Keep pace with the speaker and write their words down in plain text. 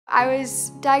I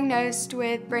was diagnosed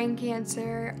with brain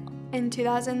cancer in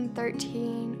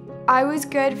 2013. I was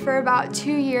good for about 2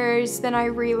 years, then I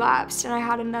relapsed and I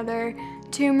had another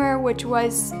tumor, which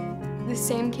was the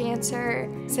same cancer.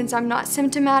 Since I'm not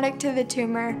symptomatic to the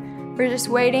tumor, we're just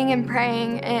waiting and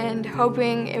praying and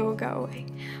hoping it will go away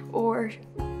or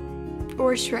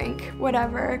shrink,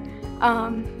 whatever,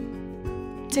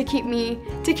 to keep me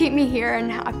here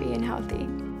and happy and healthy.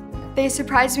 They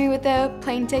surprised me with a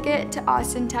plane ticket to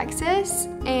Austin, Texas,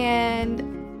 and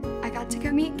I got to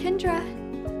go meet Kendra.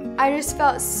 I just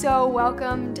felt so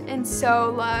welcomed and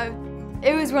so loved.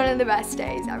 It was one of the best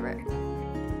days ever.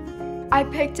 I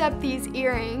picked up these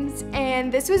earrings, and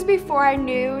this was before I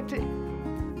knew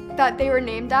that they were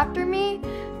named after me.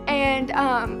 And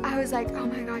I was like, oh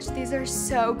my gosh, these are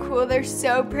so cool, they're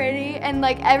so pretty. And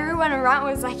like everyone around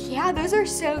was like, yeah, those are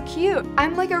so cute.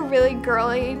 I'm like a really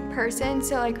girly person,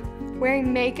 so like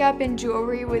wearing makeup and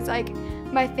jewelry was like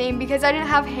my thing because I didn't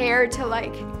have hair to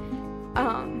like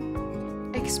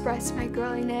express my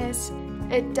girliness.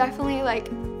 It definitely like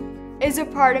is a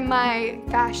part of my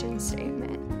fashion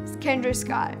statement. It's Kendra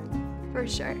Scott, for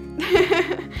sure.